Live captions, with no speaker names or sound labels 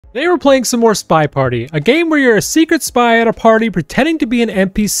Today we're playing some more Spy Party, a game where you're a secret spy at a party pretending to be an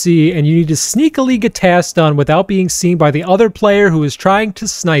NPC and you need to sneakily get tasks done without being seen by the other player who is trying to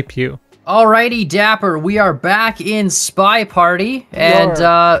snipe you. Alrighty, Dapper, we are back in Spy Party,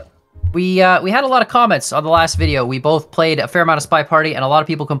 and we had a lot of comments on the last video. We both played a fair amount of Spy Party, and a lot of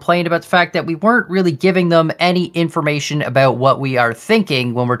people complained about the fact that we weren't really giving them any information about what we are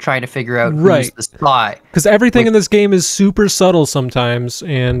thinking when we're trying to figure out who's the spy. Because everything in this game is super subtle sometimes,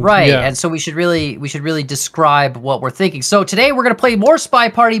 and and so we should really describe what we're thinking. So today we're gonna play more Spy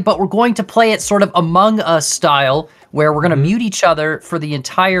Party, but we're going to play it sort of Among Us style, where we're going to mute each other for the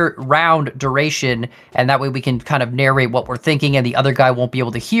entire round duration, and that way we can kind of narrate what we're thinking, and the other guy won't be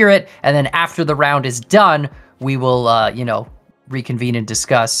able to hear it, and then after the round is done, we will, you know, reconvene and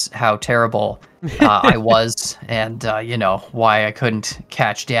discuss how terrible I was, and, you know, why I couldn't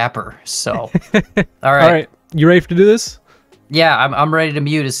catch Dapper, so, all right. You ready to do this? Yeah, I'm ready to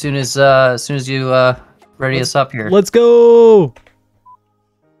mute as soon as you, ready us up here. Let's go!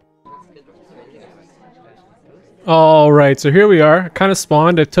 All right, so here we are. Kind of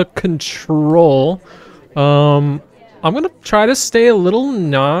spawned. I took control. I'm gonna try to stay a little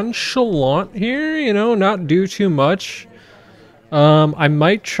nonchalant here, you know, not do too much. I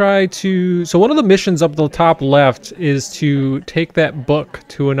might try to... So one of the missions up the top left is to take that book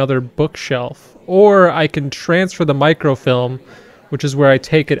to another bookshelf. Or I can transfer the microfilm, which is where I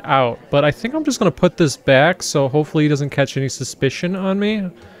take it out. But I think I'm just gonna put this back, so hopefully he doesn't catch any suspicion on me.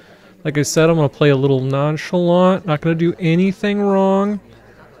 Like I said, I'm going to play a little nonchalant, not going to do anything wrong.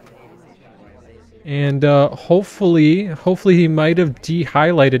 And hopefully he might have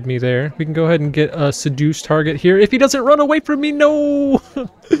de-highlighted me there. We can go ahead and get a seduce target here. If he doesn't run away from me, no!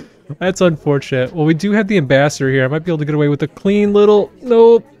 That's unfortunate. Well, we do have the ambassador here. I might be able to get away with a clean little...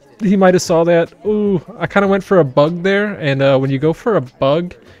 Nope. He might have saw that. Ooh, I kind of went for a bug there. And when you go for a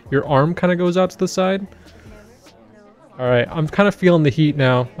bug, your arm kind of goes out to the side. Alright, I'm kind of feeling the heat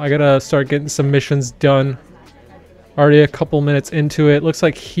now. I gotta start getting some missions done. Already a couple minutes into it. Looks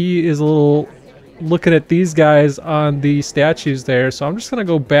like he is a little looking at these guys on the statues there. So I'm just gonna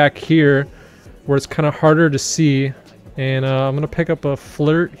go back here where it's kind of harder to see. And I'm gonna pick up a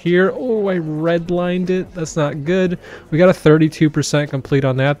flirt here. Oh, I redlined it. That's not good. We got a 32% complete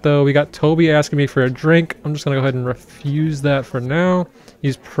on that though. We got Toby asking me for a drink. I'm just gonna go ahead and refuse that for now.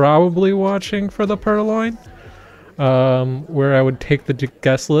 He's probably watching for the purloin. Where I would take the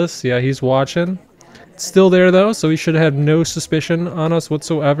guest list. Yeah, he's watching. It's still there though, so he should have no suspicion on us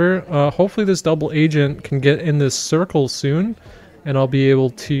whatsoever. Hopefully this double agent can get in this circle soon, and I'll be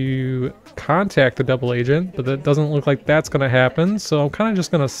able to contact the double agent, but that doesn't look like that's going to happen, so I'm kind of just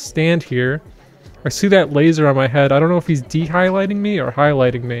going to stand here. I see that laser on my head. I don't know if he's de-highlighting me or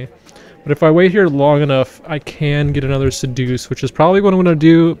highlighting me. But if I wait here long enough, I can get another seduce, which is probably what I'm going to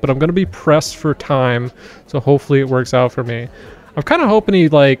do, but I'm going to be pressed for time, so hopefully it works out for me. I'm kind of hoping he,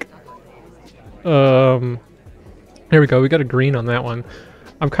 like... There we go, we got a green on that one.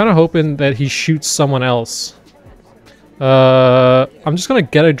 I'm kind of hoping that he shoots someone else. I'm just going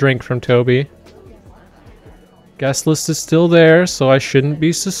to get a drink from Toby. Guest list is still there, so I shouldn't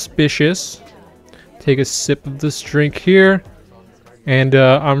be suspicious. Take a sip of this drink here. And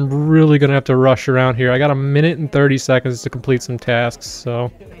I'm really going to have to rush around here. I got 1 minute and 30 seconds to complete some tasks,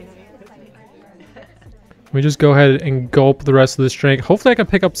 so... Let me just go ahead and gulp the rest of this drink. Hopefully I can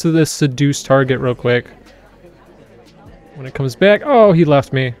pick up to this seduce target real quick. When it comes back... Oh, he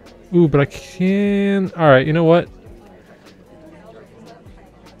left me. Ooh, but I can... Alright, you know what?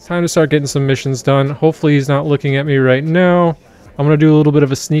 It's time to start getting some missions done. Hopefully he's not looking at me right now. I'm going to do a little bit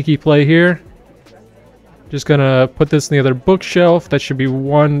of a sneaky play here. Just gonna put this in the other bookshelf. That should be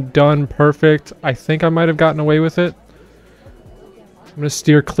one done perfect. I think I might have gotten away with it. I'm gonna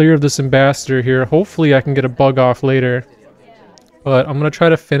steer clear of this ambassador here. Hopefully I can get a bug off later. But I'm gonna try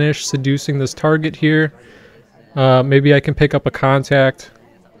to finish seducing this target here. Maybe I can pick up a contact.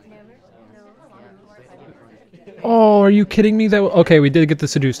 Oh, are you kidding me? Okay, we did get the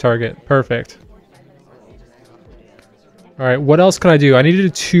seduce target. Perfect. Alright, what else can I do? I need to do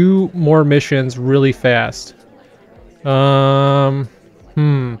 2 more missions really fast. This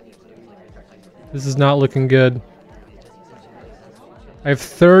is not looking good. I have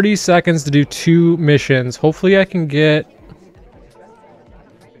 30 seconds to do 2 missions. Hopefully I can get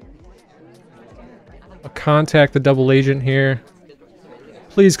a contact the double agent here.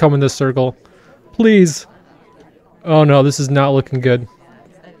 Please come in this circle. Please. Oh no, this is not looking good.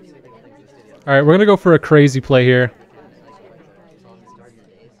 Alright, we're gonna go for a crazy play here.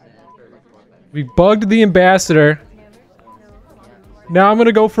 We bugged the ambassador. Now I'm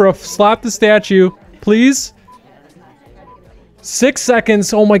gonna go for a slap the statue. Please? 6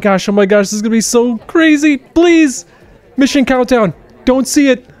 seconds. Oh my gosh, this is gonna be so crazy. Please. Mission countdown. Don't see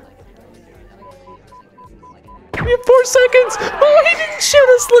it. We have 4 seconds. Oh, he didn't shoot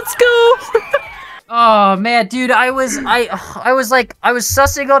us. Let's go. Oh man, dude, I was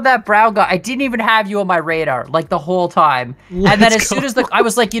sussing on that brown guy. I didn't even have you on my radar like the whole time. And then as soon as I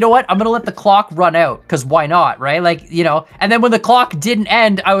was like, you know what? I'm gonna let the clock run out because why not, right? Like, you know. And then when the clock didn't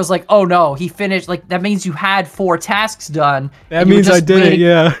end, I was like, oh no, he finished. Like that means you had 4 tasks done. That means I did it.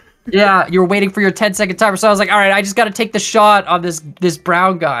 Yeah. Yeah, you were waiting for your 10-second timer. So I was like, all right, I just got to take the shot on this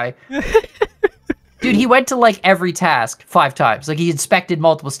brown guy. Dude, he went to like every task 5 times. Like he inspected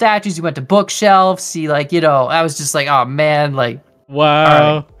multiple statues. He went to bookshelves. He like, you know, I was just like, oh man, like.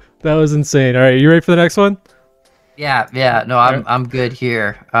 Wow, right. That was insane. All right, you ready for the next one? Yeah. No, I'm good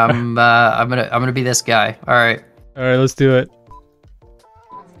here. I'm gonna be this guy. All right, let's do it.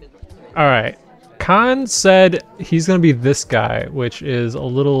 All right. Khan said he's gonna be this guy, which is a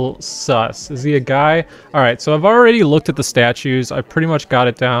little sus. Is he a guy? All right, so I've already looked at the statues. I pretty much got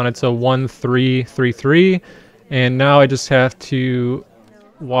it down. It's a 1-3-3-3, and now I just have to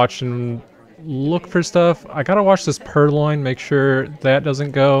watch and look for stuff. I gotta watch this purloin, make sure that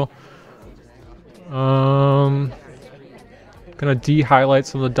doesn't go. Gonna de-highlight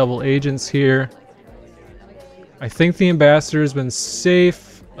some of the double agents here. I think the ambassador has been safe.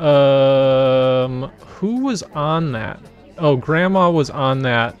 Who was on that? Oh, Grandma was on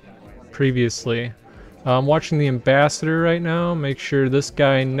that previously. I'm watching the ambassador right now. Make sure this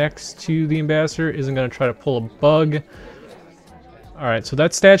guy next to the ambassador isn't going to try to pull a bug. Alright, so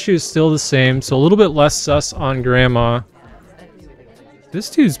that statue is still the same, so a little bit less sus on Grandma. This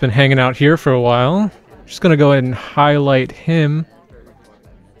dude's been hanging out here for a while. Just going to go ahead and highlight him.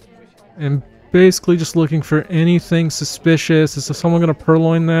 And basically just looking for anything suspicious. Is someone going to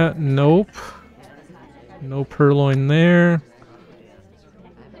purloin that? Nope. No purloin there.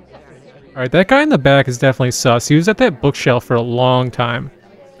 Alright, that guy in the back is definitely sus. He was at that bookshelf for a long time.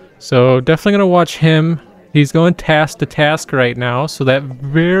 So definitely going to watch him. He's going task to task right now, so that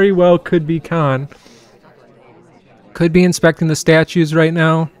very well could be Khan. Could be inspecting the statues right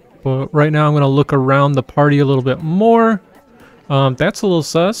now. But right now I'm going to look around the party a little bit more. That's a little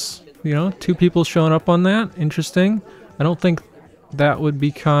sus. You know, 2 people showing up on that. Interesting. I don't think that would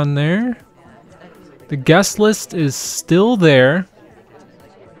be Khan there. The guest list is still there.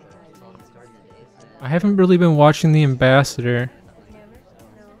 I haven't really been watching the ambassador.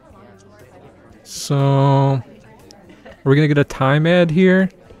 So, are we gonna get a time ad here?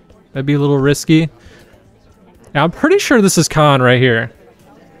 That'd be a little risky. Now, I'm pretty sure this is Khan right here.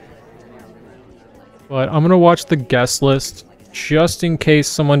 But I'm gonna watch the guest list just in case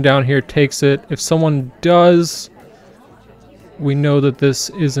someone down here takes it. If someone does, we know that this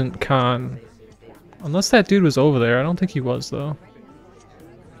isn't Khan. Unless that dude was over there. I don't think he was, though.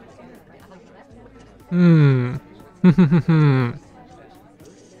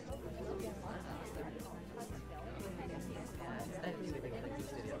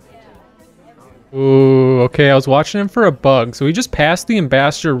 Ooh, okay, I was watching him for a bug. So he just passed the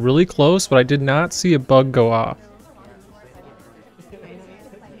ambassador really close, but I did not see a bug go off.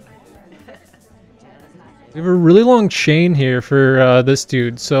 We have a really long chain here for this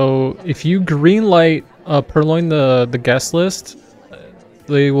dude. So if you greenlight purloin the guest list,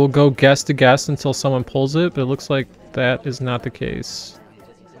 they will go guest to guest until someone pulls it, but it looks like that is not the case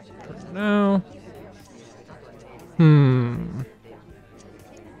for now.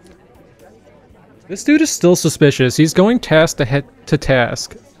 This dude is still suspicious. He's going task to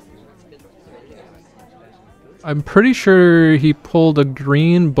task. I'm pretty sure he pulled a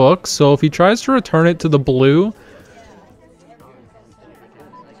green book, so if he tries to return it to the blue,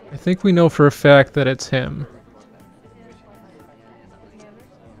 I think we know for a fact that it's him.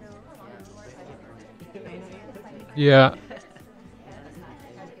 Yeah.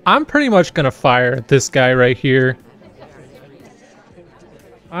 I'm pretty much gonna fire this guy right here.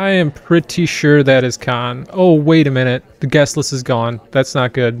 I am pretty sure that is Khan. Oh, wait a minute. The guest list is gone. That's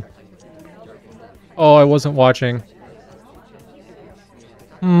not good. Oh, I wasn't watching.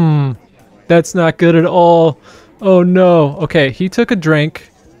 That's not good at all. Oh no. Okay, he took a drink.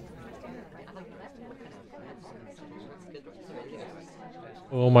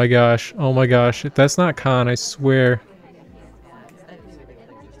 Oh my gosh. Oh my gosh. If that's not Khan, I swear.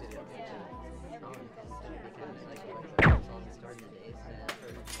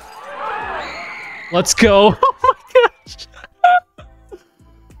 Let's go. Oh my gosh.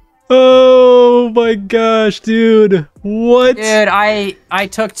 Oh Oh my gosh, dude. What? Dude, I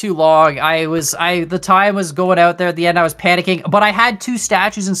took too long. The time was going out there at the end. I was panicking, but I had 2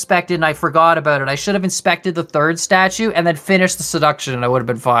 statues inspected and I forgot about it. I should have inspected the 3rd statue and then finished the seduction and I would have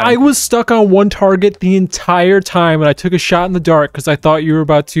been fine. I was stuck on one target the entire time and I took a shot in the dark because I thought you were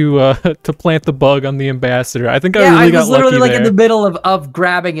about to plant the bug on the ambassador. I think I really got lucky there. I was literally like in the middle of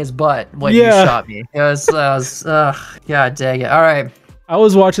grabbing his butt when you shot me. It was God dang it. All right. I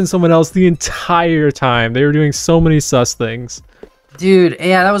was watching someone else the entire time. They were doing so many sus things. Dude,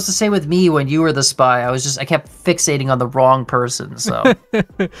 yeah, that was the same with me when you were the spy. I kept fixating on the wrong person, so. All right,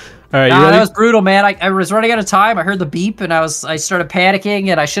 you ready? That was brutal, man. I was running out of time. I heard the beep, and I started panicking,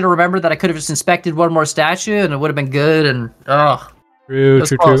 and I should have remembered that I could have just inspected one more statue, and it would have been good, and, True.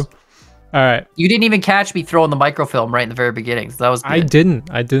 All right. You didn't even catch me throwing the microfilm right in the very beginning, so that was good. I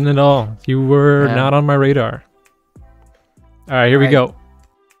didn't at all. You were not on my radar. All right, here we go.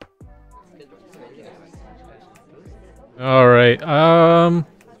 All right,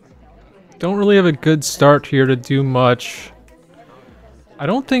 don't really have a good start here to do much. I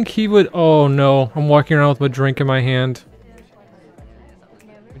don't think he would, oh no, I'm walking around with a drink in my hand.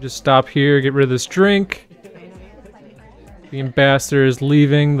 We just stop here, get rid of this drink. The ambassador is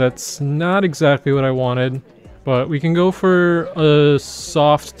leaving, that's not exactly what I wanted. But we can go for a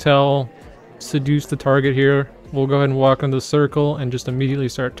soft tell, seduce the target here. We'll go ahead and walk into the circle and just immediately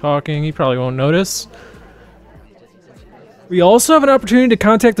start talking. He probably won't notice. We also have an opportunity to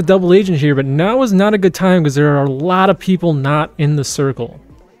contact the double agent here, but now is not a good time because there are a lot of people not in the circle.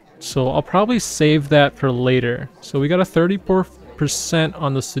 So I'll probably save that for later. So we got a 34%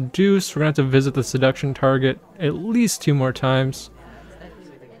 on the seduce. We're gonna have to visit the seduction target at least 2 more times.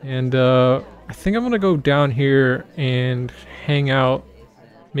 And I think I'm gonna go down here and hang out.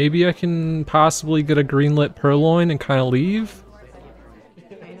 Maybe I can possibly get a greenlit purloin and kind of leave.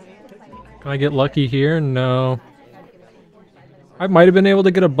 Can I get lucky here? No. I might have been able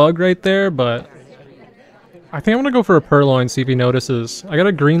to get a bug right there, but I think I'm gonna go for a purloin, see if he notices. I got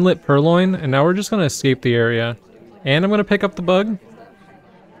a greenlit purloin, and now we're just gonna escape the area. And I'm gonna pick up the bug.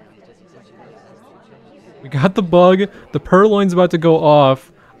 We got the bug. The purloin's about to go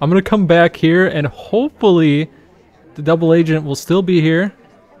off. I'm gonna come back here, and hopefully the double agent will still be here.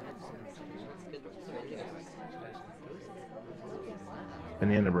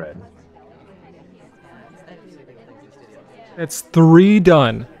 Banana bread. That's 3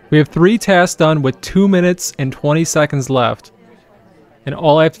 done. We have 3 tasks done with 2 minutes and 20 seconds left. And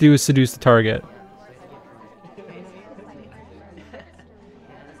all I have to do is seduce the target.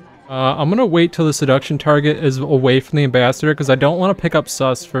 I'm gonna wait till the seduction target is away from the ambassador because I don't want to pick up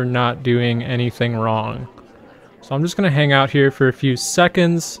sus for not doing anything wrong. So I'm just gonna hang out here for a few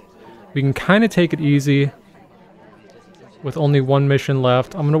seconds. We can kind of take it easy with only 1 mission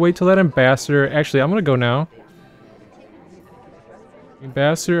left. I'm gonna wait till that ambassador... Actually, I'm gonna go now. The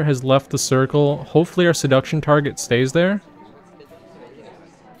ambassador has left the circle. Hopefully our seduction target stays there.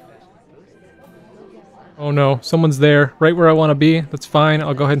 Oh no, someone's there, right where I want to be. That's fine,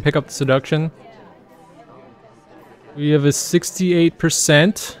 I'll go ahead and pick up the seduction. We have a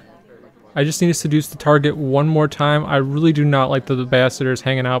 68%. I just need to seduce the target 1 more time. I really do not like the ambassadors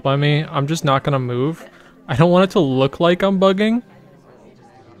hanging out by me. I'm just not going to move. I don't want it to look like I'm bugging.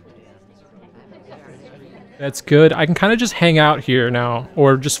 That's good. I can kind of just hang out here now,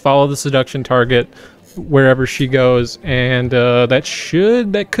 or just follow the seduction target wherever she goes, and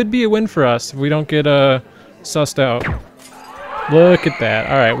that could be a win for us if we don't get sussed out. Look at that.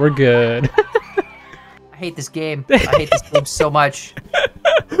 All right, we're good. I hate this game. I hate this game so much.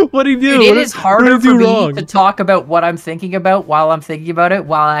 What do you do? Dude, it is harder for me to talk about what I'm thinking about while I'm thinking about it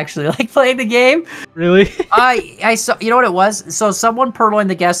while actually like playing the game. Really? I saw. You know what it was? So someone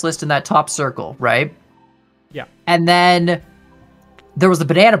purloined the guest list in that top circle, right? Yeah. And then there was the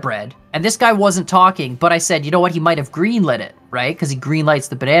banana bread, and this guy wasn't talking, but I said, you know what? He might have greenlit it, right? Because he greenlights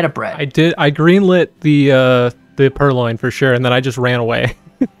the banana bread. I did. I greenlit the purloin for sure, and then I just ran away.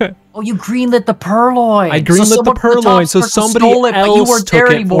 Oh, you greenlit the purloin. I greenlit the purloin, so somebody else took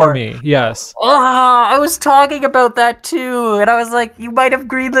it for me. Yes. Oh, I was talking about that too, and I was like, you might have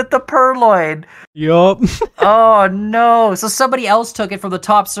greenlit the purloin. Yup. Oh no! So somebody else took it from the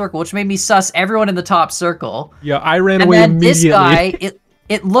top circle, which made me sus everyone in the top circle. Yeah, I ran away immediately. And then this guy,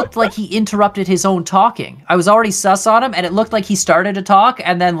 it looked like he interrupted his own talking. I was already sus on him, and it looked like he started to talk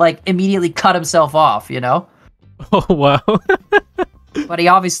and then like immediately cut himself off. You know? Oh wow. But he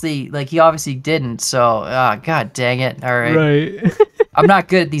obviously didn't. So, god dang it! All right. Right. I'm not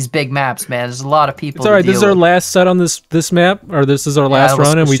good at these big maps, man. There's a lot of people. It's all right. This is our last set on this map, or this is our last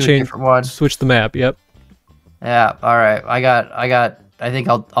run, and we switched the map. Yep. Yeah. All right. I got I think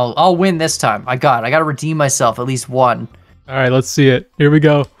I'll win this time. I got to redeem myself at least one. All right, let's see it. Here we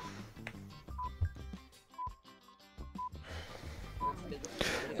go.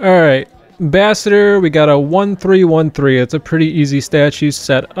 All right, Ambassador, we got a 1-3-1-3. It's a pretty easy statue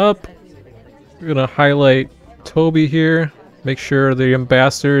set up. We're gonna highlight Toby here. Make sure the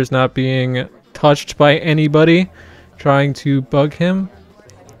Ambassador is not being touched by anybody trying to bug him.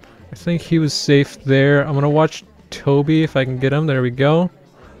 I think he was safe there. I'm gonna watch Toby if I can get him. There we go.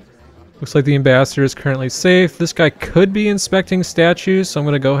 Looks like the Ambassador is currently safe. This guy could be inspecting statues, so I'm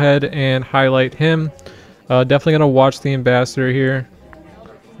gonna go ahead and highlight him. Definitely gonna watch the Ambassador here.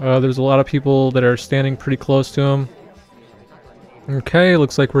 There's a lot of people that are standing pretty close to him. Okay,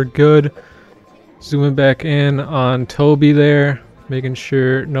 looks like we're good. Zooming back in on Toby there, making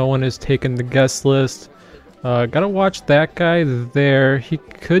sure no one is taking the guest list. Gotta watch that guy there. He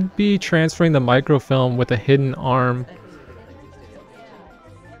could be transferring the microfilm with a hidden arm.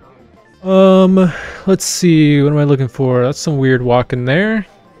 Let's see, what am I looking for? That's some weird walking there.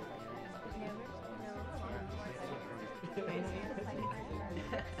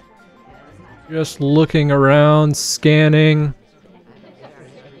 Just looking around, scanning.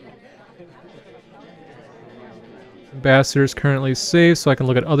 Ambassador's currently safe, so I can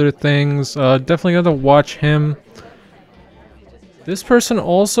look at other things. Definitely got to watch him. This person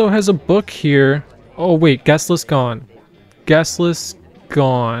also has a book here. Oh wait, guest list gone. Guest list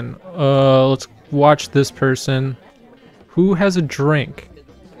gone. Let's watch this person. Who has a drink?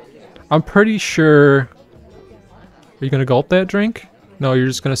 I'm pretty sure... Are you gonna gulp that drink? No, you're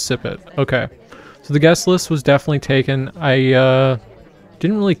just gonna sip it. Okay. So the guest list was definitely taken. I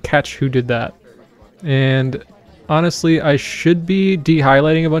didn't really catch who did that. And honestly, I should be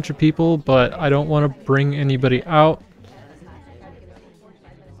de-highlighting a bunch of people, but I don't want to bring anybody out.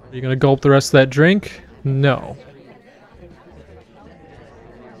 Are you gonna gulp the rest of that drink? No.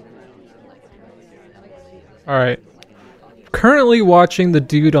 Alright. Currently watching the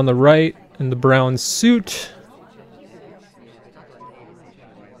dude on the right in the brown suit.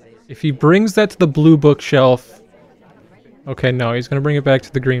 If he brings that to the blue bookshelf... Okay, no, he's going to bring it back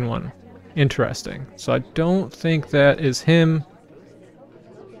to the green one. Interesting. So I don't think that is him.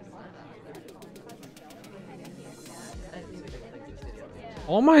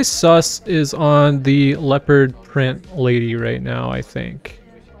 All my sus is on the leopard print lady right now, I think.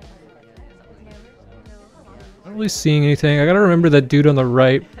 Not really seeing anything. I gotta remember that dude on the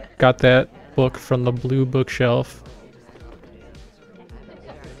right got that book from the blue bookshelf.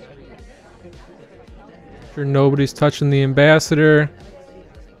 Sure nobody's touching the Ambassador.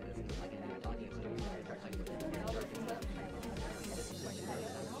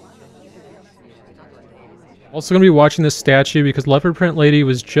 Also gonna be watching this statue because leopard print lady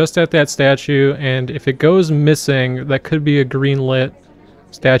was just at that statue, and if it goes missing, that could be a green lit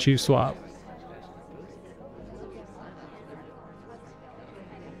statue swap.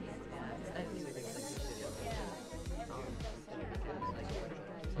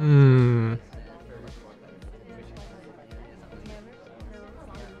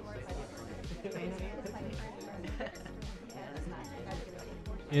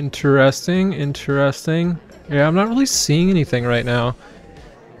 Interesting, interesting. Yeah, I'm not really seeing anything right now.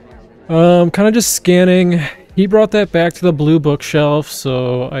 Kind of just scanning. He brought that back to the blue bookshelf,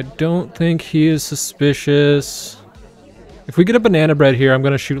 so I don't think he is suspicious. If we get a banana bread here, I'm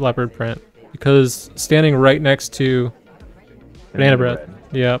going to shoot leopard print. Because standing right next to banana bread.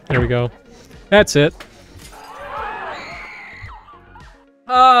 Yep, there we go. That's it.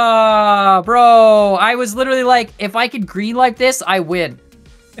 Ah, bro. I was literally like, if I could green like this, I win.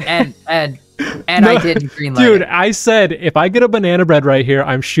 And no, I didn't green light. Dude, I said if I get a banana bread right here,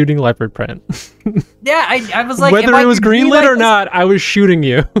 I'm shooting leopard print. Yeah, I was like, whether it was green lit or not, I was shooting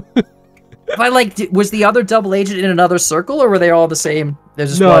you. If I like, was the other double agent in another circle, or were they all the same?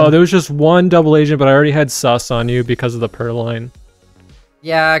 No, there was just one double agent, but I already had sus on you because of the purloin.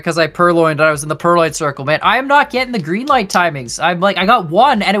 Yeah, because I purloined and I was in the purloin circle, man. I am not getting the green light timings. I'm like, I got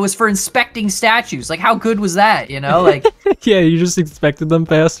one and it was for inspecting statues. Like, how good was that, you know? Like, yeah, you just expected them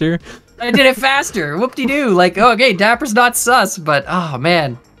faster. I did it faster. Whoop-de-doo. Like, oh, okay, Dapper's not sus, but, oh,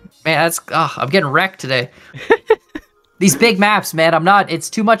 man. Man, that's, oh, I'm getting wrecked today. These big maps, man, it's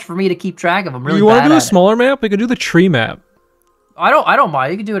too much for me to keep track of. I'm really bad at it. You want to do a smaller map? We could do the tree map. I don't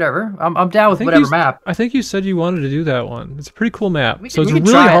mind. You can do whatever. I'm down with whatever map. I think you said you wanted to do that one. It's a pretty cool map. So it's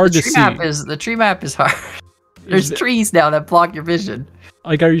really hard to see. The tree map is hard. There's trees now that block your vision.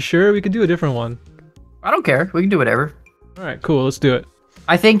 Like, are you sure? We could do a different one. I don't care. We can do whatever. All right, cool. Let's do it.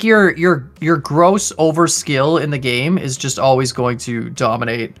 I think your gross over skill in the game is just always going to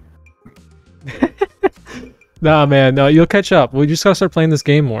dominate. Nah, man, no, you'll catch up. We just gotta start playing this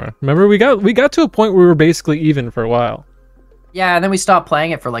game more. Remember, we got to a point where we were basically even for a while. Yeah, and then we stopped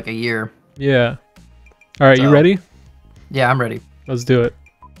playing it for like a year. Yeah. All right, So- you ready? Yeah, I'm ready. Let's do it.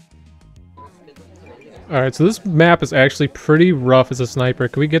 Alright, so this map is actually pretty rough as a sniper.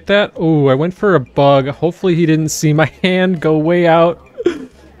 Can we get that? Oh, I went for a bug. Hopefully he didn't see my hand go way out.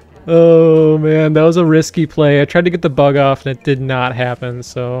 Oh, man, that was a risky play. I tried to get the bug off and it did not happen,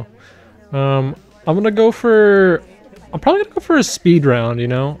 so... I'm gonna go for... I'm probably gonna go for a speed round, you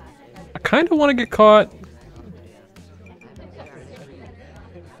know? I kind of want to get caught.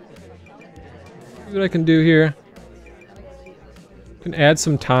 See what I can do here. Can add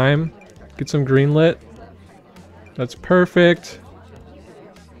some time. Get some green lit. That's perfect.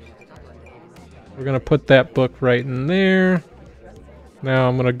 We're gonna put that book right in there. Now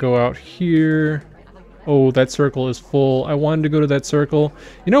I'm gonna go out here. Oh, that circle is full. I wanted to go to that circle.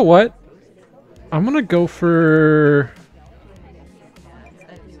 You know what? I'm gonna go for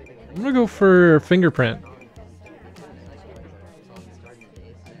fingerprint.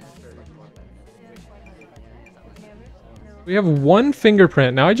 We have one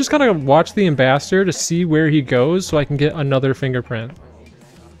fingerprint. Now I just gotta watch the ambassador to see where he goes so I can get another fingerprint.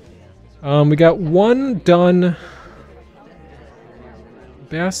 We got one done.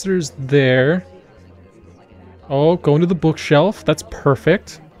 Ambassador's there. Oh, going to the bookshelf. That's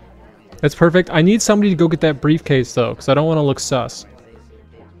perfect. That's perfect. I need somebody to go get that briefcase though, because I don't want to look sus.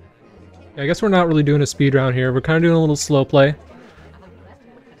 Yeah, I guess we're not really doing a speed round here. We're kind of doing a little slow play. I'm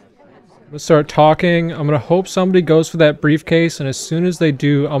gonna start talking. I'm gonna hope somebody goes for that briefcase, and as soon as they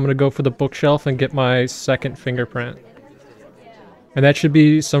do, I'm gonna go for the bookshelf and get my second fingerprint. And that should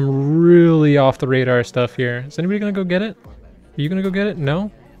be some really off the radar stuff here. Is anybody gonna go get it? Are you gonna go get it?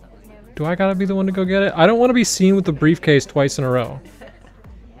 No? Do I gotta be the one to go get it? I don't want to be seen with the briefcase twice in a row.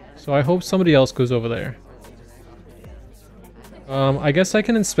 So I hope somebody else goes over there. I guess I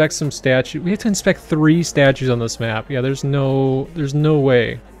can inspect some statues. We have to inspect 3 statues on this map. Yeah, there's no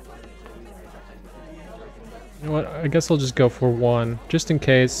way. You know what? I guess I'll just go for 1, just in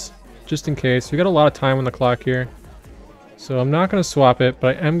case. Just in case. We got a lot of time on the clock here. So I'm not going to swap it,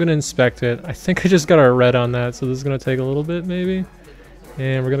 but I am going to inspect it. I think I just got our red on that, so this is going to take a little bit, maybe.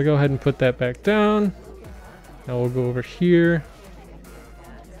 And we're going to go ahead and put that back down. Now we'll go over here.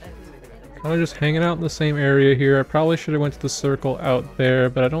 Kind of just hanging out in the same area here. I probably should have went to the circle out there,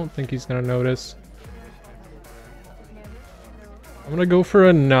 but I don't think he's going to notice. I'm going to go for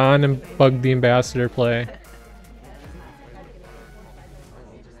a non-bug the ambassador play.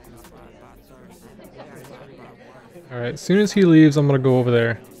 Alright, as soon as he leaves, I'm gonna go over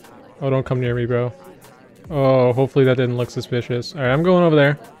there. Oh, don't come near me, bro. Oh, hopefully that didn't look suspicious. Alright, I'm going over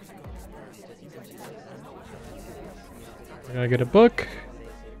there. I gotta get a book.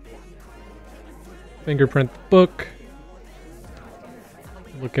 Fingerprint the book.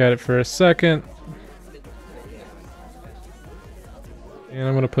 Look at it for a second. And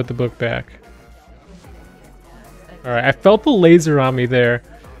I'm gonna put the book back. Alright, I felt the laser on me there.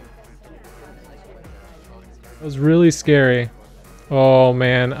 That was really scary. Oh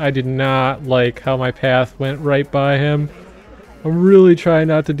man, I did not like how my path went right by him. I'm really trying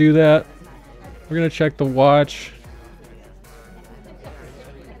not to do that. We're gonna check the watch.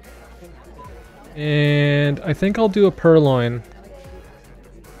 And I think I'll do a purloin.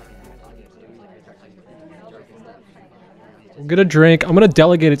 We'll get a drink. I'm gonna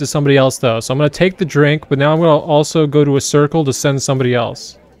delegate it to somebody else though. So I'm gonna take the drink, but now I'm gonna also go to a circle to send somebody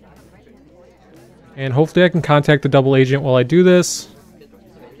else. And hopefully I can contact the double agent while I do this.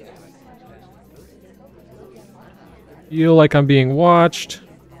 Feel like I'm being watched.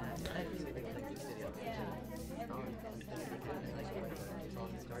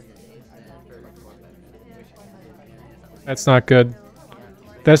 That's not good.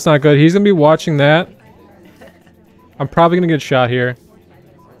 That's not good. He's gonna be watching that. I'm probably gonna get shot here.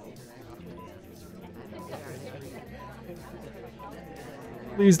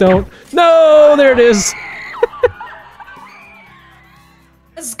 Please don't. No, there it is.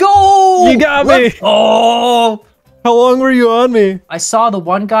 Let's go! You got me. Oh! How long were you on me? I saw the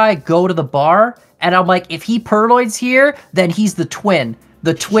one guy go to the bar, and I'm like, if he purloins here, then he's the twin.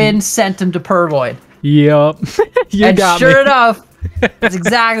 The twin sent him to purloin. Yep. You and got sure me. enough, that's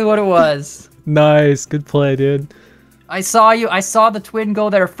exactly what it was. Nice. Good play, dude. I saw you. I saw the twin go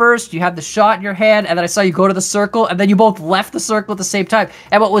there first. You had the shot in your hand, and then I saw you go to the circle, and then you both left the circle at the same time.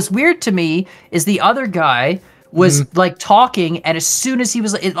 And what was weird to me is the other guy was like talking, and as soon as he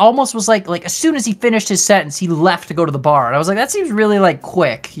was, it almost was like as soon as he finished his sentence, he left to go to the bar. And I was like, that seems really like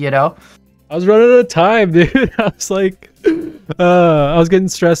quick, you know? I was running out of time, dude. I was like, I was getting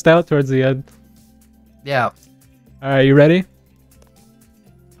stressed out towards the end. Yeah. All right, you ready?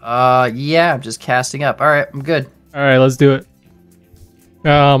 Yeah, I'm just casting up. All right, I'm good. All right, let's do it.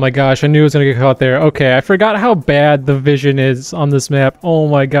 Oh my gosh, I knew it was gonna get caught there. Okay, I forgot how bad the vision is on this map. Oh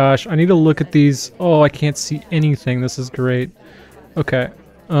my gosh, I need to look at these. Oh, I can't see anything. This is great. Okay.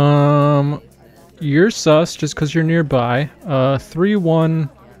 You're sus just because you're nearby.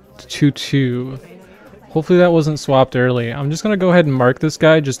 3122. Hopefully that wasn't swapped early. I'm just gonna go ahead and mark this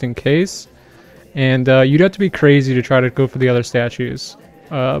guy just in case. And you'd have to be crazy to try to go for the other statues.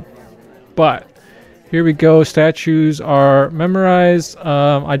 But here we go. Statues are memorized.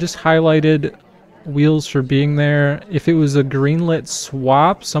 I just highlighted wheels for being there. If it was a greenlit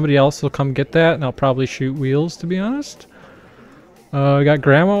swap, somebody else will come get that, and I'll probably shoot wheels, to be honest. We got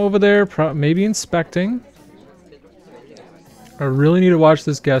Grandma over there, maybe inspecting. I really need to watch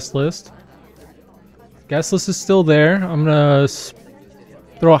this guest list. Guest list is still there. I'm gonna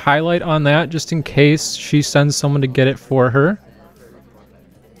throw a highlight on that just in case she sends someone to get it for her.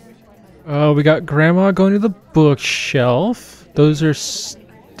 We got Grandma going to the bookshelf. Those are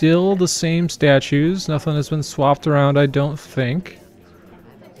still the same statues. Nothing has been swapped around, I don't think.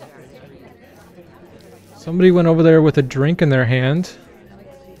 Somebody went over there with a drink in their hand.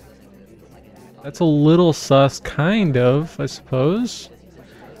 That's a little sus, kind of, I suppose.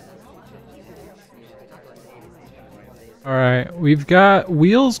 Alright, we've got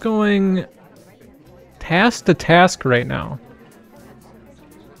wheels going task to task right now.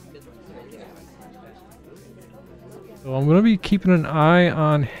 So I'm going to be keeping an eye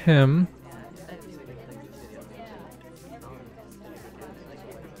on him.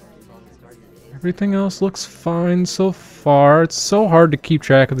 Everything else looks fine so far. It's so hard to keep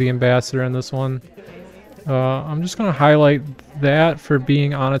track of the ambassador in this one. I'm just going to highlight that for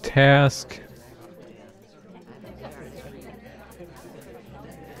being on a task.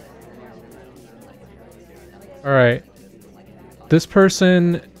 Alright. This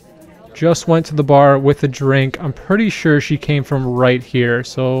person just went to the bar with a drink. I'm pretty sure she came from right here.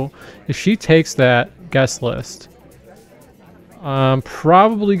 So if she takes that guest list, I'm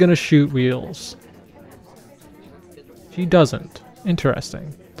probably going to shoot wheels. She doesn't.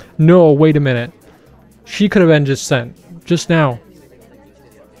 Interesting. No, wait a minute. She could have been just sent. Just now.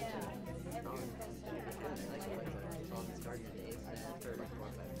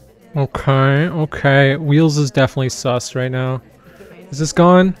 Okay, okay. Wheels is definitely sus right now. Is this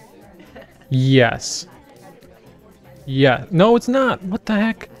gone? Yes. Yeah. No, it's not. What the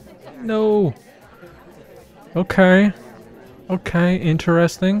heck? No. Okay. Okay,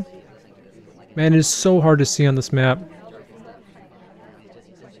 interesting. Man, it is so hard to see on this map.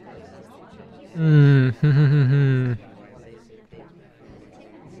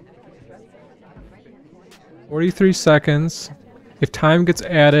 43 seconds. If time gets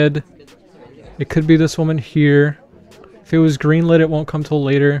added, it could be this woman here. If it was greenlit, it won't come till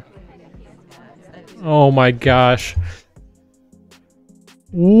later. Oh my gosh.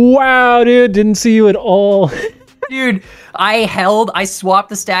 Wow, dude, didn't see you at all. Dude, I swapped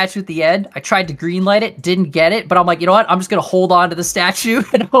the statue at the end. I tried to greenlight it, didn't get it, but I'm like, you know what? I'm just gonna hold on to the statue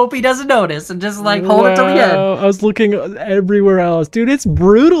and hope he doesn't notice and just like hold it till the end. I was looking everywhere else. Dude, it's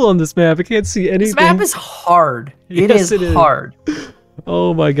brutal on this map. I can't see anything. This map is hard. Yes, it is hard.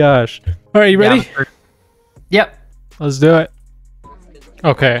 Oh my gosh. All right, you ready? Yeah, yep. Let's do it.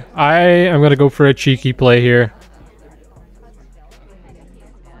 Okay, I am gonna go for a cheeky play here.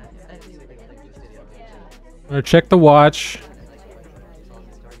 I'm gonna check the watch.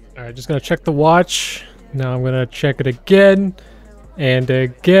 Alright, just gonna check the watch. Now I'm gonna check it again. And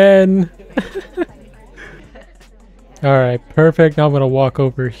again. Alright, perfect. Now I'm gonna walk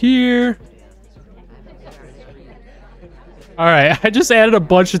over here. Alright, I just added a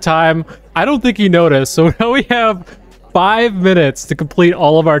bunch of time. I don't think he noticed. So now we have 5 minutes to complete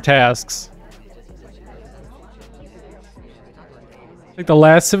all of our tasks. Like the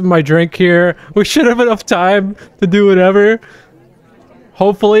last sip of my drink here. We should have enough time to do whatever.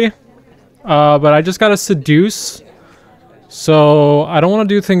 Hopefully. But I just gotta seduce. So I don't want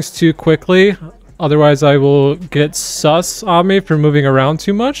to do things too quickly. Otherwise I will get sus on me for moving around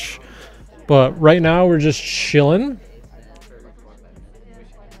too much. But right now we're just chilling.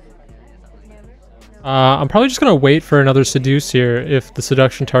 I'm probably just gonna wait for another seduce here if the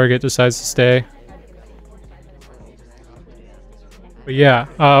seduction target decides to stay. But yeah,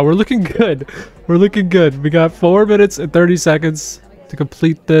 we're looking good. We're looking good. We got 4 minutes and 30 seconds to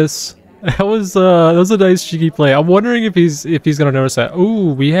complete this. That was a nice cheeky play. I'm wondering if he's gonna notice that.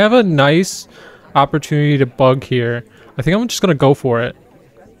 Ooh, we have a nice opportunity to bug here. I think I'm just gonna go for it.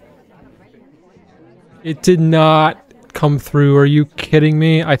 It did not come through. Are you kidding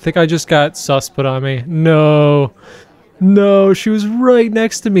me? I think I just got sus put on me. No. No, she was right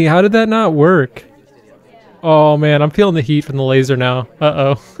next to me. How did that not work? Oh man, I'm feeling the heat from the laser now.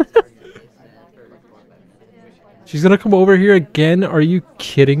 Uh-oh. She's gonna come over here again? Are you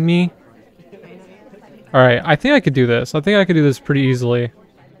kidding me? Alright, I think I could do this. I think I could do this pretty easily.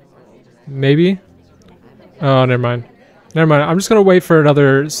 Maybe? Oh, never mind. Never mind. I'm just gonna wait for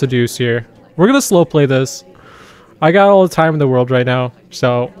another seduce here. We're gonna slow play this. I got all the time in the world right now,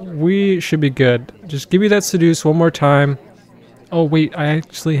 so we should be good. Just give me that seduce one more time. Oh wait, I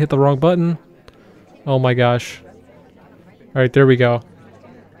actually hit the wrong button. Oh my gosh. Alright, there we go.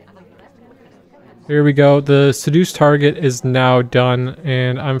 Here we go. The seduce target is now done,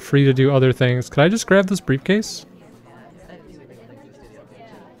 and I'm free to do other things. Can I just grab this briefcase?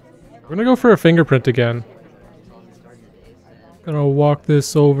 We're gonna go for a fingerprint again. Gonna walk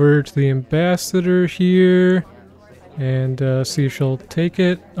this over to the ambassador here. And see if she'll take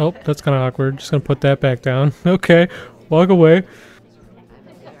it. Oh, that's kind of awkward. Just gonna put that back down. Okay, walk away.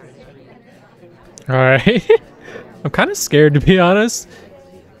 Alright. I'm kind of scared, to be honest.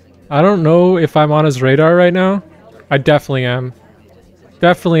 I don't know if I'm on his radar right now. I definitely am.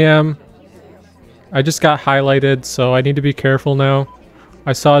 Definitely am. I just got highlighted, so I need to be careful now.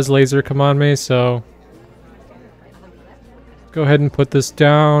 I saw his laser come on me, so... Go ahead and put this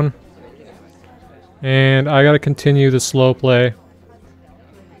down. And I gotta continue the slow play.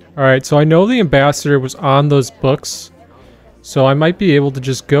 Alright, so I know the ambassador was on those books. So I might be able to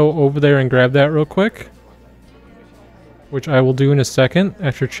just go over there and grab that real quick. Which I will do in a second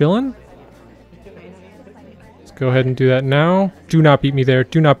after chilling. Let's go ahead and do that now. Do not beat me there.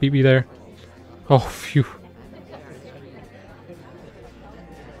 Do not beat me there. Oh, phew.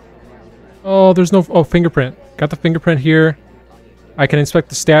 Oh, there's no... Oh, fingerprint. Got the fingerprint here. I can inspect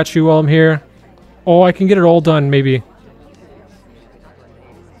the statue while I'm here. Oh, I can get it all done, maybe.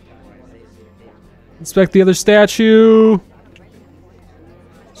 Inspect the other statue.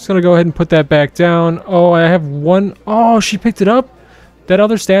 Just gonna go ahead and put that back down. Oh, I have one. Oh, she picked it up? That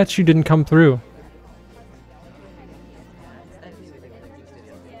other statue didn't come through.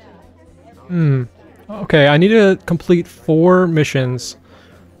 Okay, I need to complete 4 missions.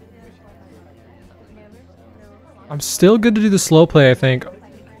 I'm still good to do the slow play, I think.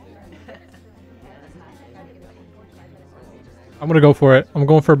 I'm gonna go for it. I'm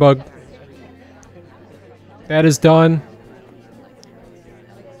going for a bug. That is done.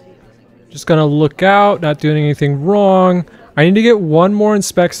 Just gonna look out, not doing anything wrong. I need to get one more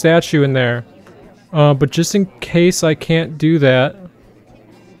inspect statue in there. But just in case I can't do that.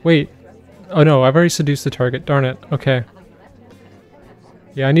 Wait. Oh no, I've already seduced the target. Darn it. Okay.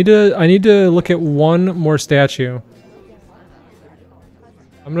 Yeah, I need to look at one more statue.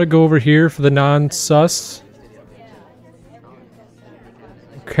 I'm gonna go over here for the non-sus.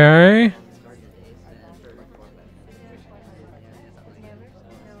 Okay.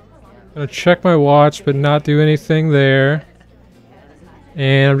 Gonna check my watch, but not do anything there.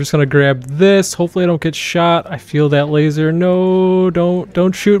 And I'm just gonna grab this. Hopefully I don't get shot. I feel that laser. No,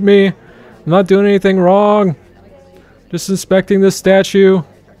 don't shoot me. I'm not doing anything wrong. Just inspecting this statue.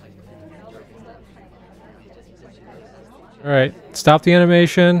 Alright, stop the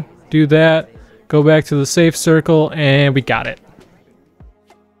animation. Do that. Go back to the safe circle, and we got it.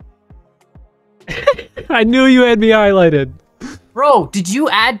 I knew you had me highlighted. Bro, did you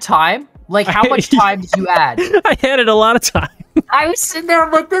add time? Like, how much time did you add? I added a lot of time. I was sitting there,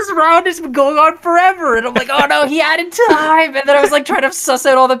 I'm like, this round has been going on forever. And I'm like, oh no, he added time. And then I was like trying to suss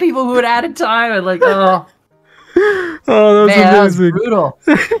out all the people who had added time. And like, oh. Oh, that was amazing. That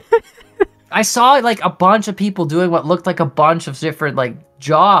was brutal. I saw like a bunch of people doing what looked like a bunch of different like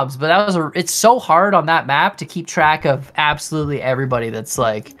jobs, but that was it's so hard on that map to keep track of absolutely everybody that's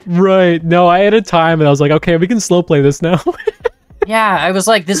like... Right. No, I added time and I was like, okay, we can slow play this now. Yeah, I was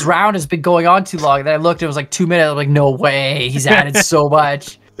like, this round has been going on too long. And then I looked, it was like 2 minutes. I'm like, no way, he's added so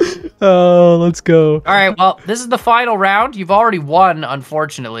much. Oh, let's go. All right, well, this is the final round. You've already won,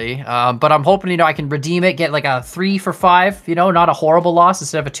 unfortunately. But I'm hoping, I can redeem it, get like a 3 for 5, not a horrible loss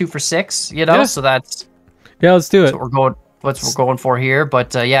instead of a 2 for 6, Yeah. So that's... Yeah, let's do it. That's what we're going for here.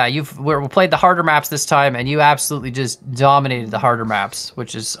 But yeah, we played the harder maps this time, and you absolutely just dominated the harder maps,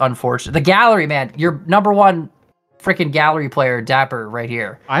 which is unfortunate. The gallery, man, you're #1 freaking gallery player, Dapper, right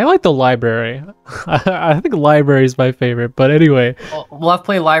here. I like the library. I think library is my favorite, but anyway. We'll have to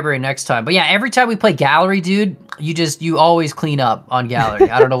play library next time. But yeah, every time we play gallery, dude, you always clean up on gallery.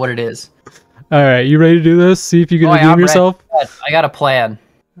 I don't know what it is. All right, you ready to do this? See if you can redeem yourself? I got a plan.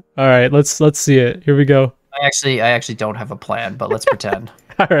 All right, let's see it. Here we go. I actually don't have a plan, but let's pretend.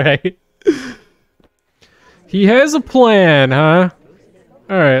 All right. He has a plan, huh?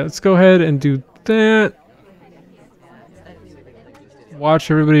 Alright, let's go ahead and do that. Watch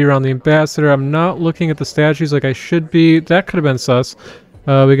everybody around the ambassador. I'm not looking at the statues like I should be. That could have been sus.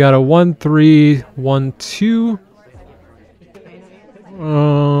 We got a 1-3, 1-2.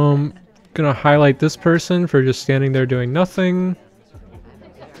 Gonna highlight this person for just standing there doing nothing.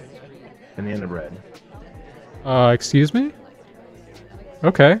 Banana bread. Excuse me?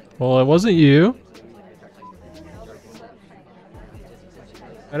 Okay, well it wasn't you.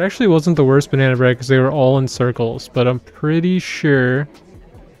 That actually wasn't the worst banana bread because they were all in circles, but I'm pretty sure...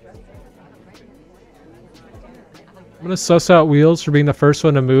 I'm gonna suss out Wheels for being the first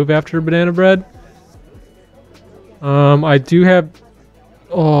one to move after banana bread. I do have...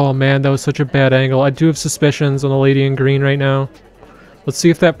 Oh man, that was such a bad angle. I do have suspicions on the lady in green right now. Let's see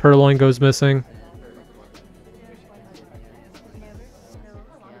if that purloin goes missing.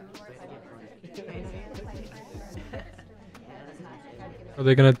 Are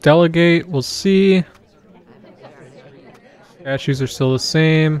they gonna delegate? We'll see. Statues are still the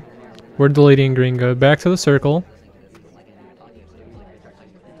same. Where'd the lady in green go? Back to the circle.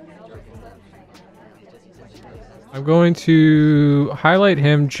 I'm going to highlight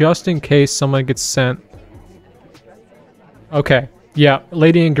him just in case someone gets sent. Okay. Yeah,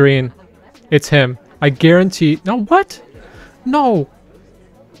 lady in green. It's him. I guarantee... No, what? No!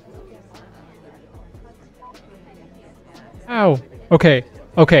 Ow. Okay.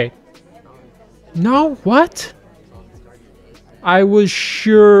 Okay. No, what? I was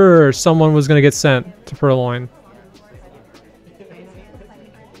sure someone was gonna get sent to Purloin.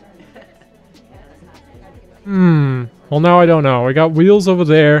 Well, now I don't know. We got Wheels over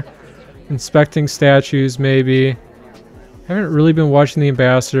there. Inspecting statues, maybe. Haven't really been watching the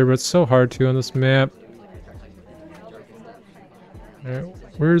ambassador, but it's so hard to on this map. Alright,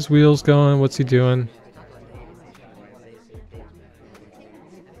 where's Wheels going? What's he doing?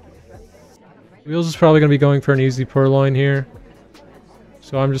 Wheels is probably going to be going for an easy purloin here.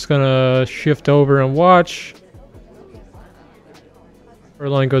 So I'm just going to shift over and watch.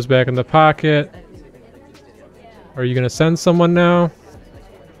 Purloin goes back in the pocket. Are you going to send someone now?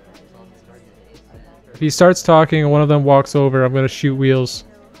 If he starts talking and one of them walks over, I'm going to shoot Wheels.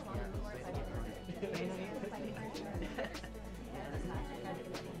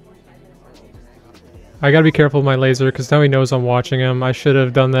 I gotta be careful with my laser because now he knows I'm watching him. I should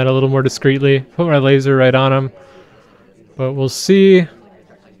have done that a little more discreetly. Put my laser right on him. But we'll see.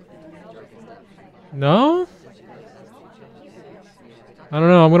 No? I don't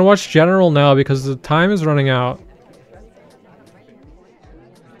know. I'm gonna watch General now because the time is running out.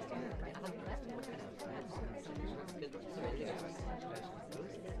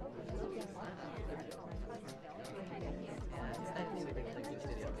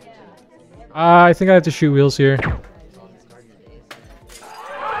 I think I have to shoot Wheels here.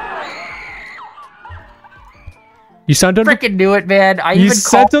 You sent him. Freaking knew it, man! You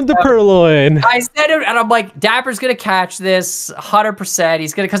sent him to Purloin. I sent him, and I'm like, Dapper's gonna catch this 100%.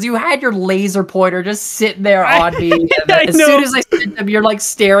 He's gonna, because you had your laser pointer just sitting there on me. And as soon as I sent him, you're like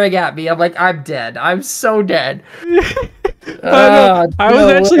staring at me. I'm like, I'm dead. I'm so dead. I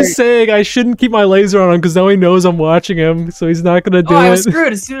was actually saying I shouldn't keep my laser on him because now he knows I'm watching him, so he's not gonna do it. I was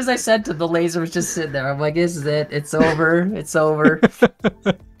screwed. As soon as I sent him, the laser was just sitting there. I'm like, this is it. It's over. It's over.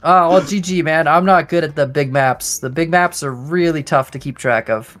 Oh, well, GG, man. I'm not good at the big maps. The big maps are really tough to keep track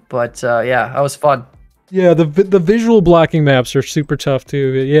of. But yeah, that was fun. Yeah, the visual blocking maps are super tough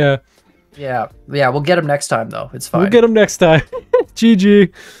too. But yeah. Yeah. We'll get them next time though. It's fine. We'll get them next time.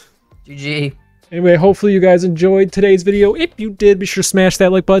 GG. GG. Anyway, hopefully you guys enjoyed today's video. If you did, be sure to smash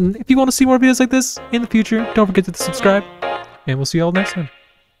that like button. If you want to see more videos like this in the future, don't forget to subscribe. And we'll see you all next time.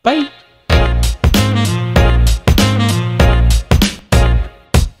 Bye!